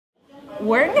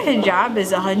wearing a hijab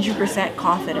is 100%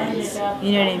 confidence.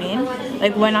 You know what I mean?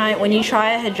 Like when you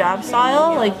try a hijab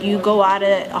style, like you go at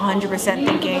it 100%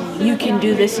 thinking you can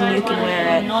do this and you can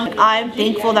wear it. I'm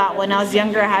thankful that when I was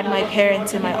younger I had my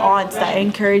parents and my aunts that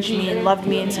encouraged me and loved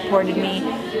me and supported me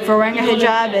for wearing a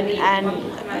hijab, and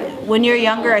when you're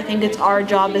younger, I think it's our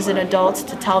job as an adult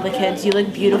to tell the kids you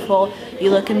look beautiful, you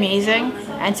look amazing,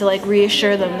 and to like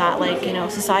reassure them that, like, you know,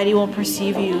 society won't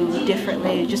perceive you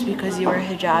differently just because you wear a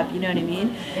hijab, you know what I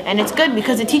mean? And it's good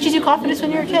because it teaches you confidence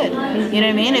when you're a kid, you know what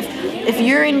I mean? If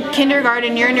you're in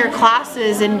kindergarten, you're in your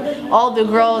classes and all the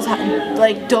girls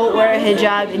like don't wear a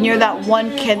hijab and you're that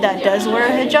one kid that does wear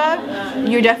a hijab,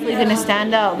 you're definitely going to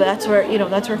stand out. But that's where, you know,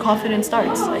 that's where confidence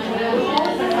starts.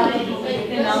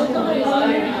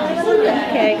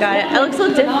 Okay, got it. I look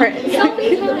so different.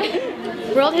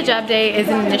 World Hijab Day is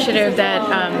an initiative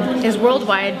that is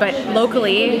worldwide, but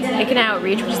locally, ICNA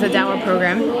Outreach, which is the Dawah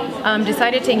program,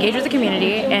 decided to engage with the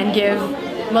community and give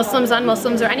Muslims,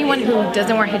 non-Muslims, or anyone who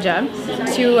doesn't wear hijab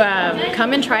to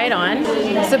come and try it on.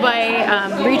 So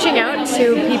by reaching out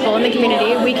to people in the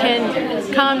community, we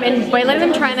can come, and by letting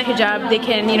them try on the hijab, they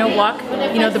can, you know, walk,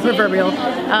 you know, the proverbial,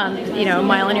 you know,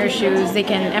 mile in your shoes. They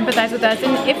can empathize with us,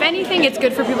 and if anything, it's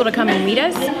good for people to come and meet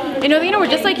us. You know, we're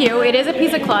just like you. It is a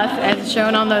piece of cloth, as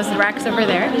shown on those racks over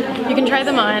there. You can try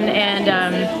them on and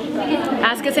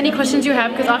ask us any questions you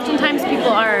have, because oftentimes people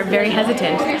are very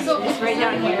hesitant. It's right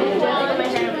down here.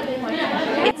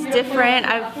 It's different.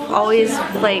 I've always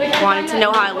wanted to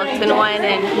know how I looked in one,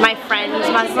 and my friend was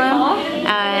Muslim,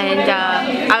 and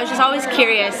I was just always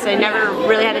curious. I never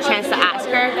really had a chance to ask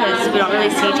her because we don't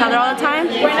really see each other all the time,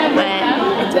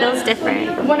 but it feels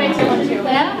different.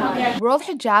 World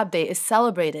Hijab Day is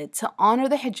celebrated to honor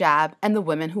the hijab and the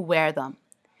women who wear them.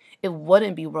 It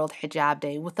wouldn't be World Hijab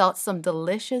Day without some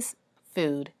delicious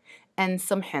food and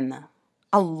some henna.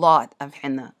 A lot of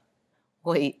henna.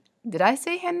 Wait, did I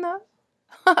say henna?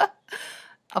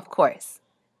 Of course.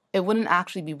 It wouldn't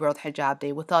actually be World Hijab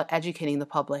Day without educating the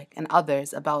public and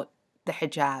others about the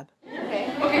hijab.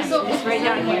 Okay, so it's right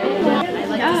down here.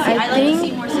 I think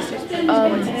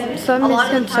some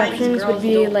misconceptions would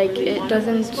be like it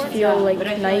doesn't feel like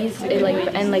nice,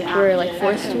 and we're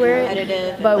forced to wear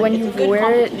it. But when you've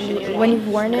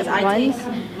worn it once,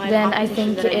 then I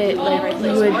think it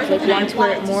you would want to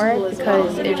wear it more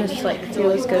because it just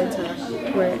feels good to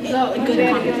wear it.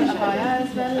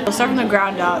 We'll start from the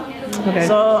ground up. Okay.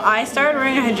 So I started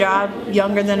wearing a hijab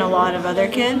younger than a lot of other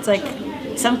kids. Like,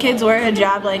 some kids wear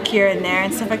hijab here and there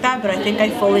and stuff like that, but I think I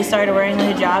fully started wearing the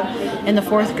hijab in the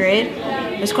 4th grade.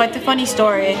 It was quite the funny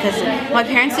story because my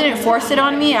parents didn't force it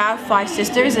on me. I have 5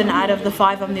 sisters, and out of the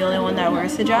 5, I'm the only one that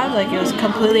wears hijab. It was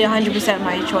completely 100%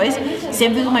 my choice.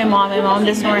 Same thing with my mom. My mom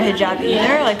doesn't wear hijab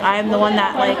either. I'm the one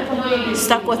that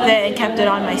stuck with it and kept it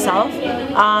on myself.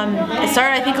 It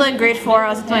started, I think, grade 4. I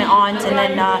was with my aunt, and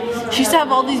then she used to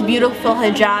have all these beautiful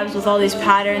hijabs with all these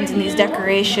patterns and these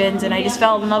decorations, and I just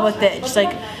fell in love with it. Just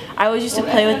I always used to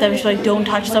play with them. She's like, don't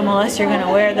touch them unless you're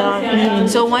gonna wear them.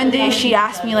 So one day she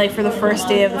asked me, for the first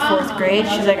day of the 4th grade,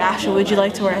 she's like, Asha, would you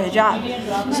like to wear a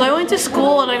hijab? So I went to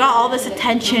school and I got all this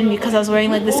attention because I was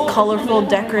wearing this colorful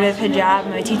decorative hijab.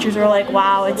 My teachers were like,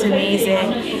 wow, it's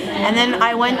amazing. And then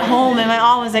I went home and my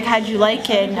mom was like, how'd you like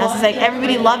it? And I was like,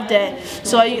 everybody loved it.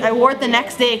 So I wore it the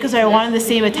next day because I wanted the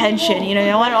same attention. You know,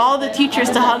 I wanted all the teachers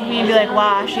to hug me and be like,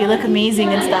 wow, Asha, you look amazing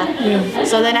and stuff.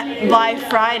 So then by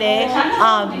Friday,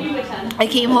 I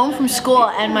came home from school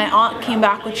and my aunt came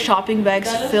back with shopping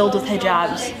bags filled with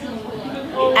hijabs.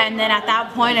 And then at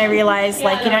that point I realized, you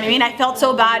know what I mean? I felt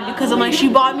so bad because I'm like, she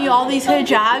bought me all these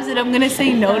hijabs and I'm gonna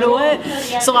say no to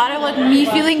it. So out of me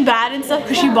feeling bad and stuff,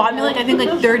 because she bought me I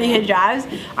think 30 hijabs,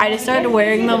 I just started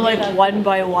wearing them one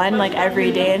by one,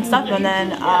 every day and stuff. And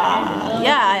then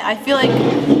yeah, I feel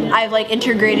I've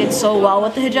integrated so well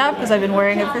with the hijab because I've been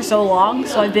wearing it for so long.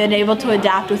 So I've been able to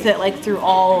adapt with it through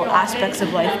all aspects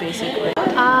of life, basically.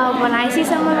 When I see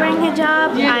someone wearing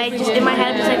hijab, I just, in my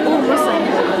head, I'm just oh, Muslim.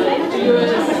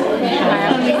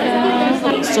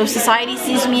 So if society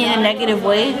sees me in a negative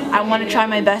way, I want to try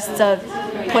my best to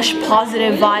push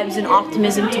positive vibes and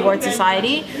optimism towards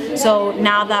society. So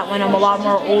now that when I'm a lot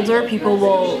more older, people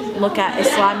will look at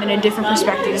Islam in a different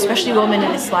perspective, especially women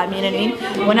in Islam, you know what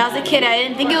I mean? When I was a kid, I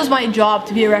didn't think it was my job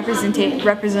to be a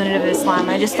representative of Islam.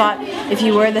 I just thought if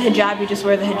you wear the hijab, you just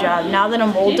wear the hijab. Now that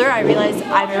I'm older, I realize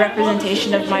I'm a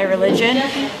representation of my religion.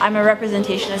 I'm a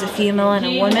representation as a female and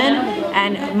a woman,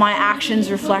 and my actions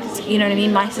reflect, you know what I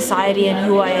mean, my society and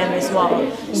who I am as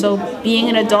well. So being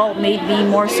an adult made me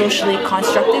more socially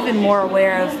constructive and more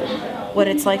aware of what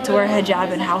it's like to wear a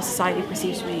hijab and how society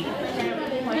perceives me.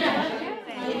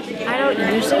 I don't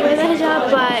usually wear the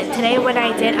hijab, but today when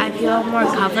I did, I feel more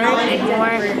covered and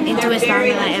more into Islam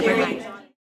than I ever had.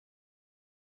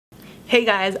 Hey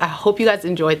guys, I hope you guys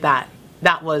enjoyed that.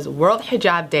 That was World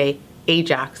Hijab Day,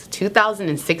 Ajax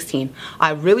 2016.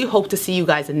 I really hope to see you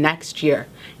guys next year.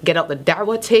 Get out the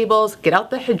dawah tables, get out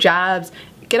the hijabs,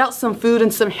 get out some food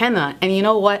and some henna, and you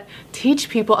know what? Teach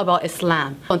people about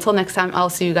Islam. Until next time, I'll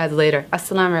see you guys later.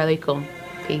 Assalamu alaikum.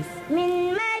 Peace.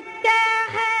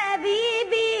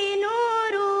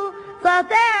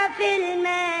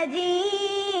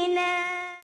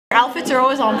 Outfits are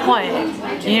always on point.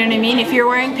 You know what I mean? If you're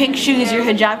wearing pink shoes, your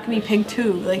hijab can be pink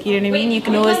too. Like, you know what I mean? You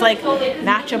can always like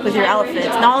match up with your outfits.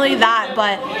 Not only that,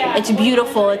 but it's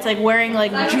beautiful. It's like wearing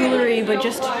like jewelry, but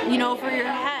just, you know, for your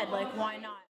head. Like, why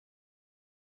not?